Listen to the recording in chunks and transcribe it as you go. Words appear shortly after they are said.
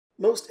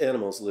Most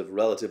animals live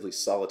relatively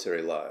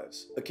solitary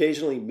lives,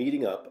 occasionally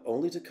meeting up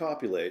only to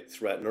copulate,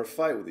 threaten, or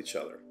fight with each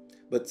other.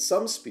 But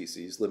some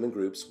species live in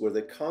groups where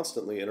they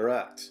constantly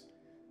interact.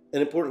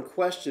 An important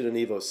question in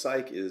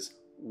EvoPsych is,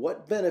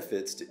 what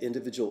benefits do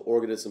individual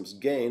organisms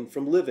gain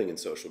from living in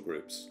social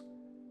groups?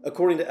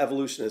 According to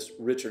evolutionist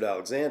Richard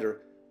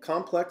Alexander,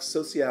 complex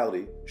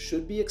sociality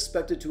should be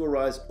expected to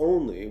arise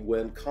only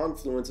when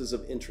confluences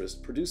of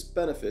interest produce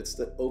benefits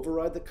that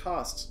override the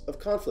costs of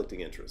conflicting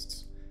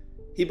interests.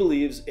 He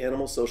believes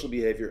animal social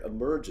behavior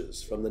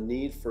emerges from the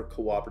need for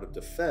cooperative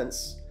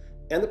defense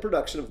and the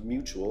production of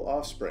mutual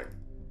offspring.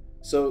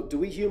 So, do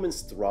we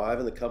humans thrive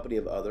in the company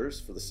of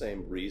others for the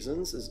same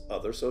reasons as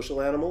other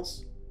social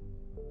animals?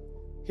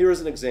 Here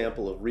is an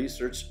example of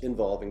research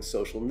involving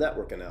social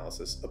network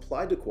analysis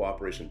applied to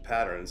cooperation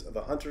patterns of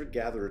a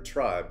hunter-gatherer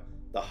tribe,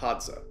 the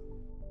Hadza.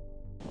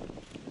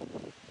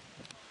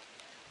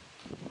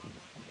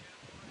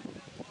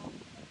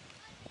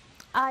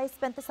 I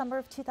spent the summer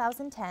of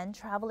 2010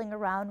 traveling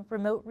around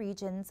remote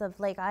regions of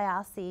Lake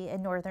Eyasi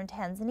in northern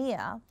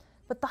Tanzania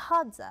with the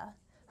Hadza,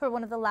 who are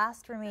one of the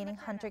last remaining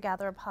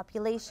hunter-gatherer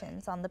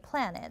populations on the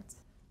planet.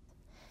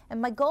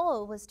 And my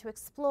goal was to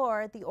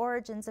explore the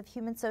origins of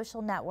human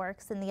social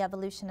networks and the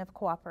evolution of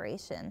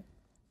cooperation.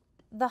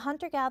 The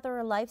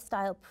hunter-gatherer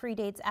lifestyle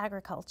predates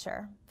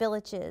agriculture,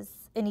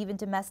 villages, and even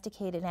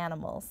domesticated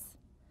animals.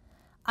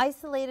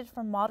 Isolated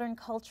from modern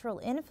cultural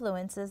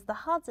influences, the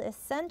Hadza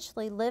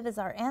essentially live as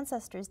our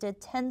ancestors did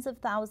tens of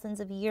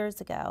thousands of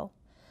years ago,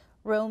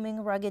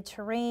 roaming rugged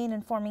terrain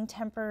and forming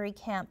temporary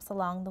camps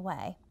along the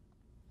way.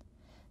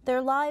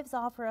 Their lives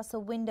offer us a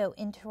window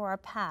into our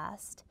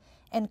past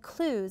and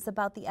clues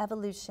about the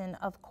evolution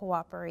of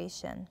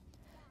cooperation.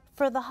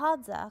 For the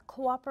Hadza,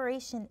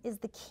 cooperation is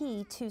the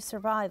key to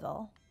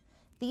survival.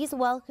 These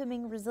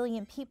welcoming,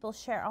 resilient people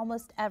share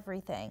almost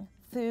everything: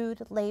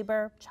 food,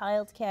 labor,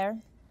 childcare.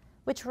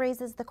 Which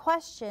raises the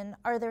question,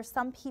 are there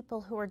some people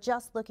who are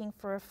just looking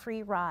for a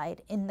free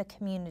ride in the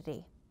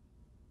community?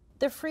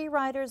 The free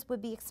riders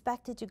would be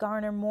expected to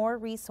garner more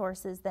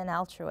resources than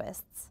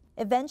altruists.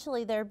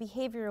 Eventually, their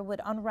behavior would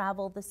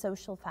unravel the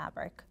social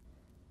fabric.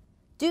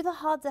 Do the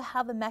Hadza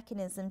have a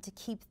mechanism to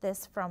keep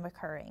this from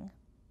occurring?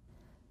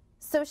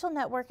 Social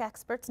network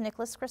experts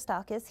Nicholas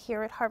Christakis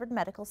here at Harvard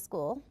Medical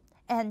School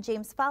and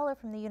James Fowler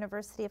from the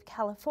University of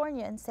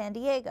California in San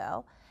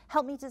Diego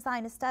helped me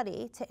design a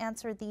study to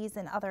answer these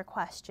and other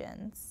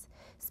questions.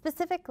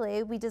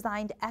 Specifically, we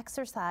designed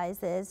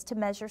exercises to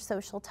measure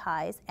social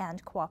ties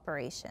and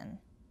cooperation.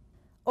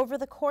 Over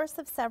the course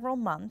of several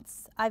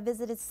months, I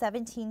visited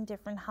 17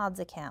 different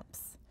Hadza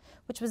camps,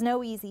 which was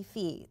no easy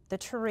feat. The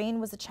terrain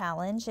was a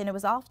challenge, and it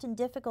was often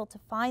difficult to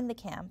find the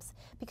camps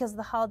because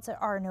the Hadza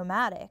are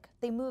nomadic.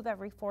 They move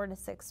every 4 to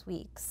 6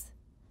 weeks.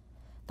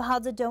 The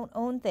Hadza don't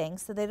own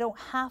things, so they don't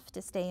have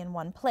to stay in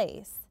one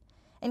place.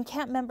 And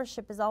camp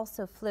membership is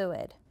also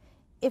fluid.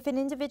 If an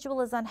individual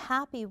is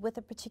unhappy with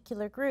a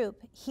particular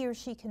group, he or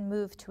she can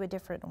move to a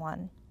different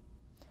one.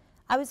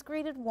 I was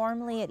greeted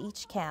warmly at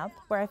each camp,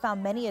 where I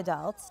found many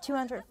adults,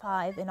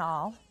 205 in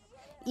all,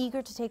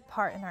 eager to take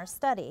part in our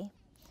study.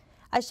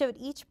 I showed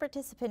each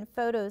participant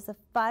photos of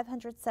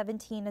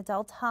 517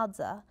 adult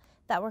Hadza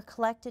that were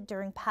collected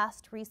during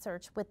past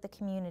research with the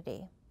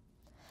community.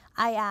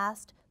 I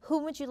asked,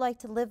 whom would you like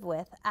to live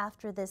with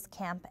after this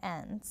camp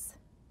ends?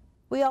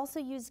 We also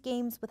used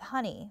games with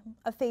honey,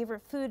 a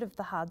favorite food of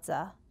the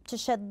Hadza, to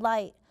shed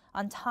light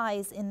on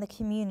ties in the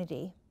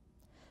community.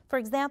 For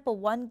example,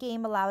 one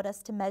game allowed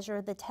us to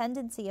measure the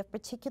tendency of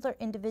particular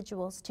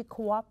individuals to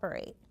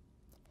cooperate.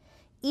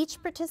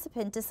 Each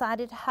participant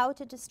decided how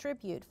to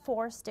distribute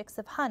 4 sticks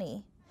of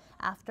honey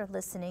after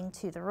listening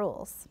to the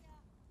rules.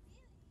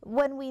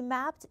 When we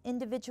mapped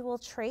individual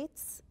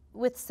traits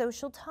with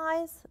social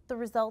ties, the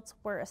results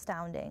were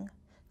astounding.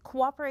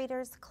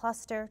 Cooperators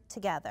cluster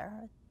together.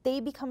 They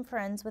become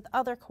friends with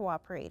other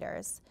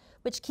cooperators,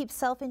 which keeps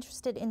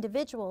self-interested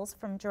individuals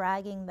from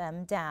dragging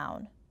them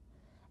down.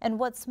 And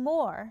what's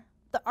more,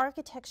 the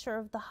architecture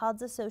of the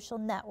Hadza social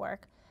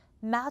network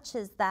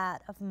matches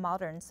that of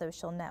modern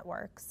social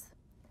networks.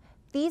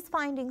 These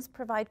findings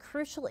provide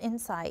crucial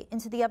insight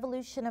into the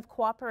evolution of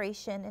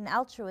cooperation and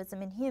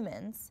altruism in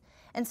humans,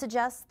 and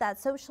suggest that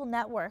social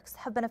networks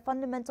have been a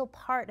fundamental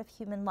part of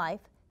human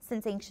life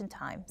since ancient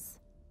times.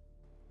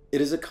 It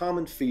is a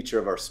common feature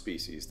of our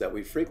species that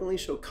we frequently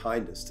show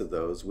kindness to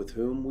those with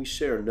whom we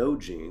share no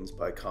genes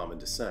by common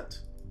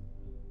descent.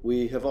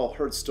 We have all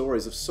heard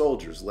stories of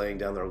soldiers laying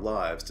down their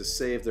lives to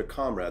save their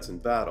comrades in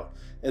battle,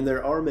 and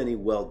there are many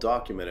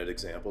well-documented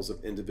examples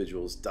of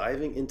individuals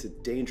diving into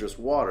dangerous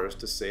waters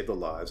to save the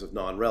lives of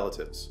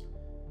non-relatives.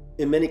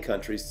 In many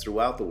countries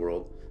throughout the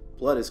world,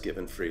 blood is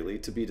given freely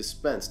to be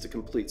dispensed to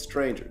complete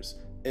strangers,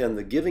 and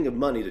the giving of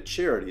money to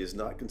charity is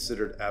not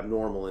considered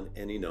abnormal in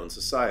any known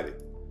society.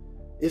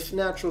 If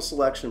natural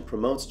selection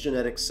promotes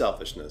genetic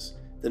selfishness,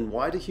 then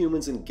why do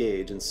humans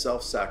engage in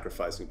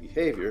self-sacrificing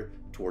behavior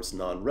towards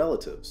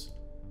non-relatives?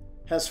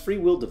 Has free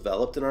will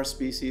developed in our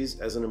species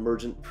as an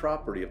emergent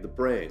property of the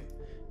brain,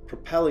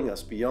 propelling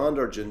us beyond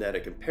our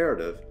genetic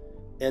imperative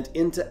and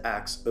into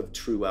acts of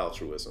true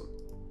altruism.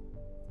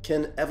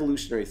 Can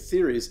evolutionary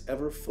theories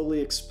ever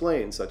fully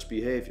explain such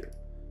behavior?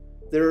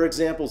 There are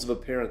examples of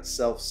apparent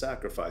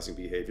self-sacrificing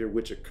behavior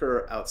which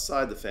occur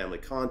outside the family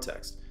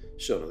context,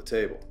 shown on the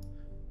table.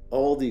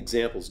 All the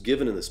examples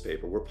given in this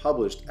paper were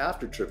published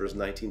after Trivers'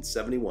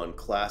 1971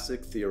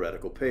 classic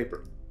theoretical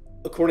paper.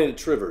 According to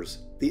Trivers,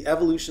 the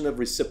evolution of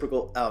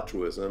reciprocal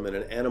altruism in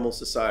an animal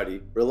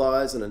society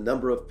relies on a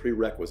number of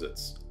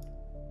prerequisites.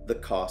 The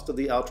cost of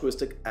the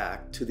altruistic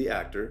act to the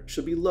actor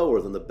should be lower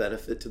than the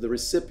benefit to the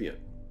recipient.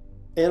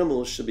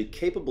 Animals should be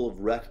capable of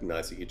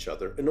recognizing each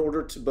other in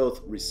order to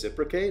both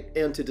reciprocate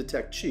and to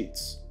detect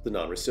cheats, the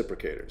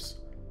non-reciprocators.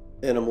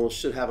 Animals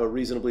should have a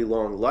reasonably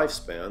long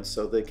lifespan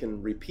so they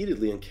can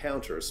repeatedly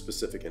encounter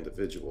specific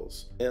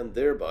individuals, and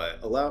thereby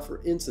allow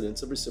for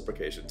incidents of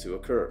reciprocation to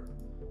occur.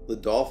 The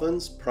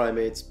dolphins,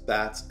 primates,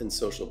 bats, and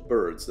social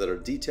birds that are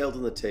detailed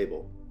in the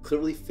table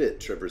clearly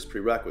fit Trivers'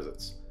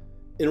 prerequisites.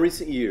 In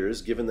recent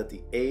years, given that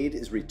the aid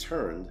is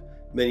returned,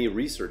 many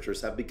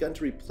researchers have begun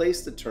to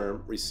replace the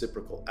term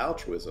reciprocal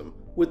altruism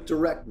with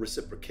direct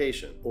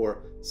reciprocation,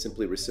 or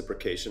simply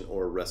reciprocation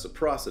or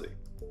reciprocity.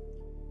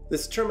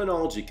 This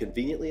terminology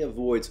conveniently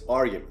avoids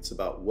arguments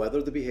about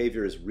whether the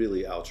behavior is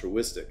really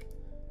altruistic.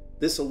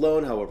 This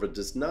alone, however,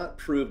 does not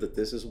prove that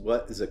this is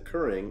what is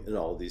occurring in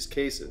all of these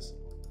cases.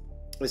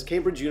 As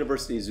Cambridge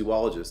University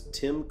zoologist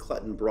Tim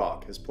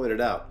Cletton-Brock has pointed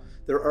out,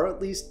 there are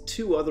at least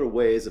two other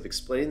ways of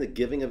explaining the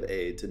giving of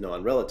aid to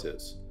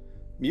non-relatives: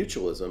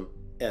 mutualism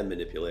and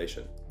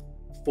manipulation.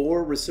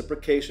 For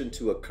reciprocation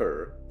to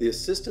occur, the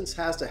assistance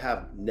has to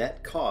have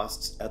net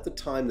costs at the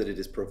time that it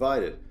is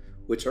provided,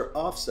 which are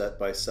offset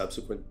by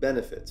subsequent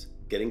benefits,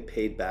 getting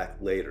paid back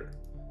later.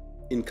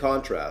 In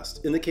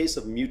contrast, in the case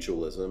of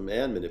mutualism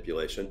and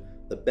manipulation,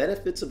 the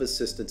benefits of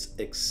assistance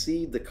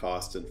exceed the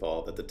costs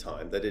involved at the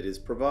time that it is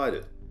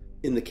provided.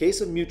 In the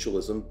case of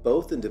mutualism,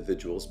 both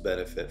individuals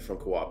benefit from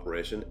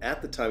cooperation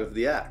at the time of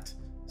the act,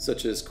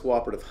 such as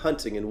cooperative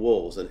hunting in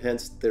wolves, and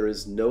hence there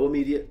is no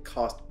immediate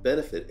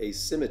cost-benefit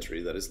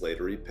asymmetry that is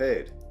later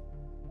repaid.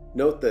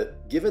 Note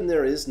that given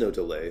there is no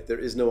delay, there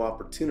is no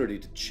opportunity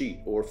to cheat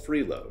or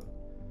freeload.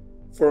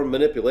 For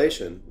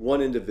manipulation,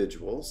 one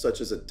individual,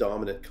 such as a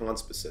dominant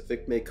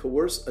conspecific, may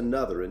coerce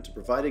another into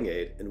providing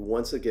aid, and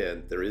once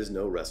again there is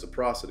no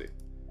reciprocity.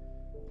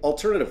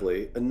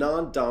 Alternatively, a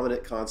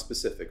non-dominant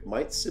conspecific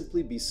might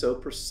simply be so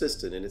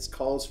persistent in its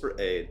calls for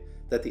aid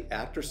that the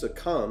actor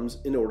succumbs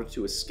in order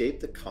to escape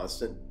the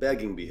constant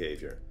begging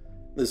behavior.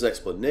 This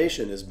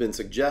explanation has been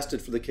suggested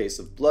for the case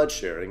of blood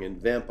sharing in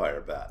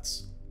vampire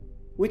bats.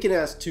 We can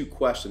ask two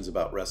questions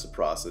about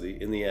reciprocity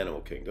in the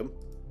animal kingdom.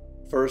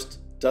 First,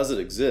 does it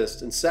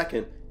exist? And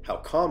second, how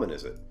common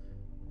is it?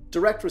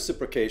 Direct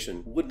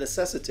reciprocation would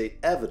necessitate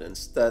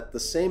evidence that the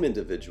same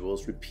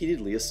individuals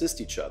repeatedly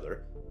assist each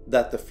other,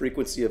 that the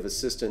frequency of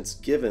assistance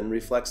given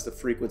reflects the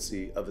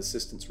frequency of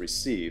assistance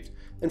received,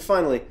 and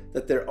finally,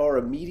 that there are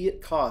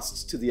immediate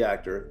costs to the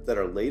actor that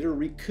are later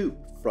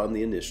recouped from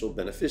the initial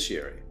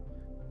beneficiary.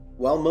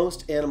 While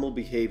most animal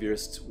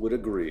behaviorists would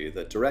agree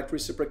that direct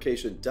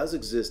reciprocation does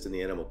exist in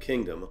the animal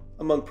kingdom,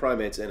 among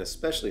primates and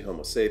especially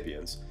Homo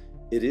sapiens,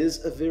 it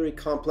is a very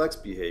complex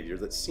behavior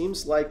that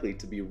seems likely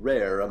to be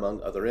rare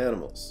among other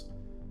animals.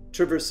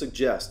 Trivers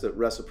suggests that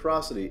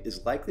reciprocity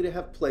is likely to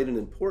have played an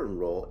important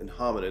role in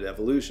hominid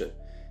evolution.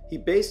 He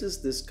bases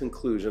this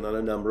conclusion on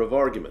a number of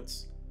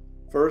arguments.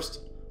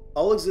 First,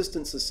 all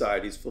existent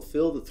societies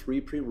fulfill the three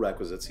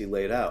prerequisites he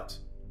laid out.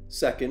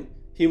 Second,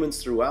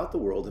 humans throughout the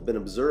world have been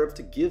observed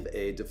to give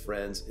aid to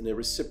friends in a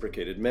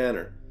reciprocated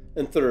manner.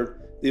 And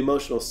third, the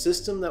emotional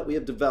system that we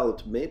have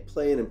developed may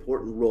play an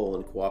important role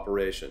in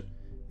cooperation.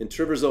 In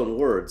Trivers' own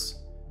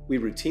words, we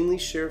routinely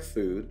share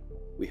food,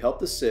 we help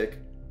the sick,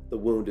 the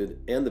wounded,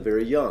 and the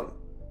very young.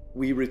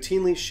 We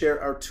routinely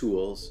share our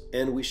tools,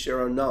 and we share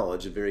our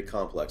knowledge in very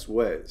complex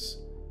ways.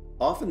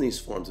 Often these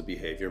forms of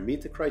behavior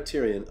meet the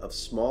criterion of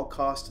small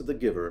cost to the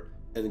giver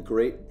and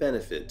great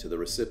benefit to the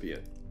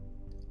recipient.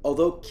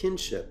 Although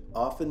kinship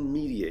often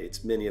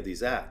mediates many of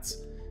these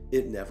acts,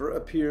 it never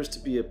appears to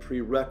be a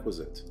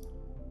prerequisite.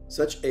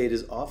 Such aid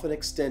is often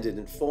extended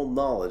in full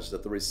knowledge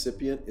that the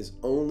recipient is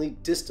only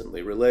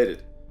distantly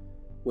related.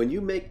 When you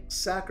make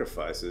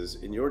sacrifices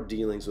in your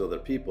dealings with other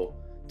people,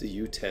 do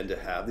you tend to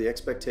have the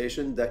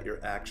expectation that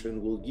your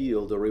action will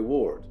yield a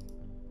reward?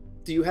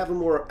 Do you have a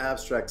more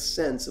abstract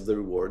sense of the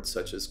reward,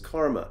 such as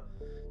karma?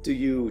 Do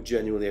you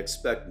genuinely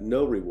expect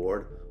no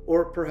reward,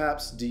 or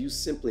perhaps do you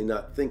simply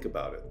not think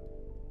about it?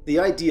 The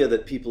idea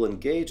that people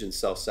engage in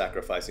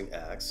self-sacrificing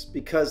acts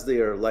because they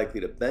are likely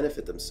to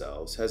benefit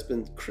themselves has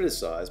been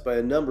criticized by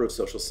a number of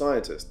social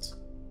scientists.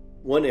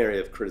 One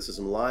area of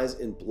criticism lies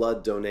in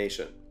blood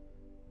donation.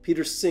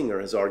 Peter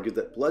Singer has argued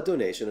that blood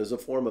donation is a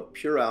form of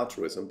pure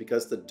altruism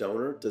because the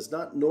donor does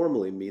not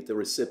normally meet the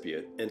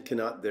recipient and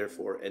cannot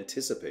therefore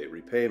anticipate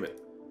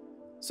repayment.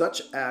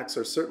 Such acts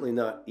are certainly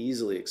not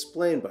easily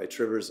explained by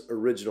Trivers'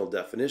 original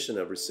definition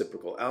of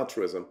reciprocal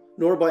altruism,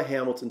 nor by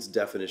Hamilton's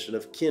definition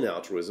of kin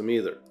altruism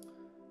either.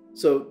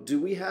 So, do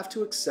we have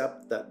to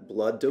accept that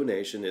blood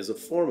donation is a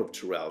form of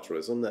true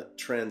altruism that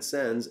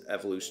transcends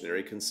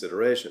evolutionary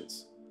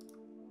considerations?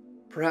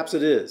 Perhaps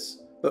it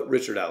is, but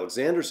Richard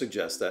Alexander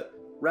suggests that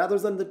rather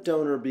than the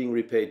donor being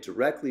repaid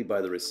directly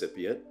by the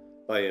recipient,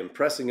 by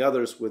impressing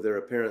others with their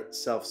apparent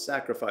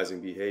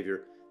self-sacrificing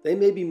behavior, they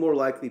may be more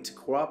likely to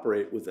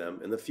cooperate with them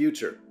in the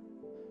future.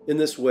 In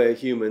this way,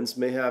 humans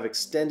may have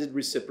extended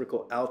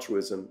reciprocal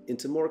altruism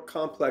into more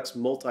complex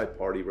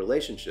multi-party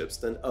relationships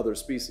than other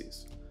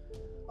species.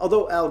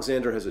 Although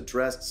Alexander has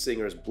addressed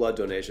Singer's blood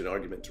donation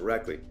argument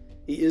directly,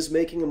 he is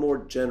making a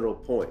more general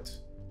point.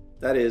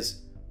 That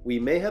is, we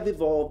may have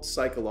evolved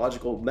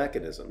psychological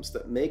mechanisms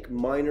that make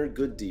minor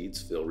good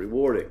deeds feel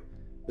rewarding,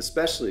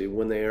 especially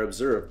when they are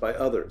observed by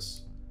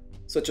others.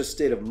 Such a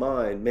state of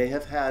mind may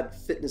have had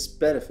fitness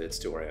benefits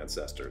to our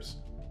ancestors.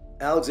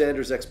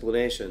 Alexander's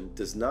explanation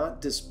does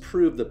not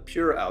disprove the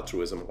pure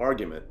altruism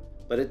argument,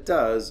 but it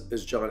does,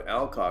 as John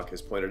Alcock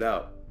has pointed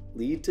out,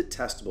 lead to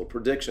testable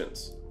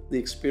predictions. The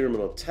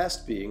experimental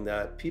test being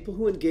that people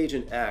who engage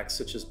in acts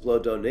such as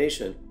blood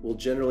donation will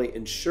generally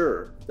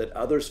ensure that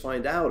others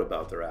find out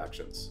about their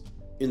actions.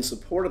 In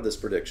support of this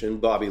prediction,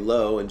 Bobby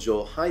Lowe and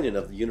Joel Heinen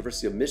of the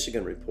University of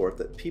Michigan report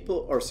that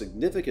people are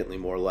significantly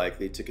more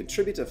likely to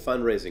contribute to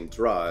fundraising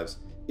drives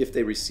if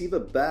they receive a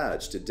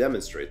badge to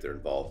demonstrate their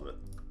involvement.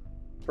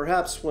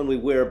 Perhaps when we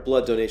wear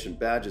blood donation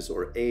badges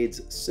or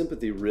AIDS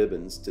sympathy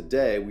ribbons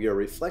today, we are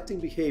reflecting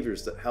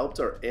behaviors that helped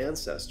our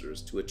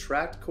ancestors to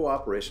attract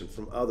cooperation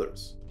from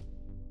others.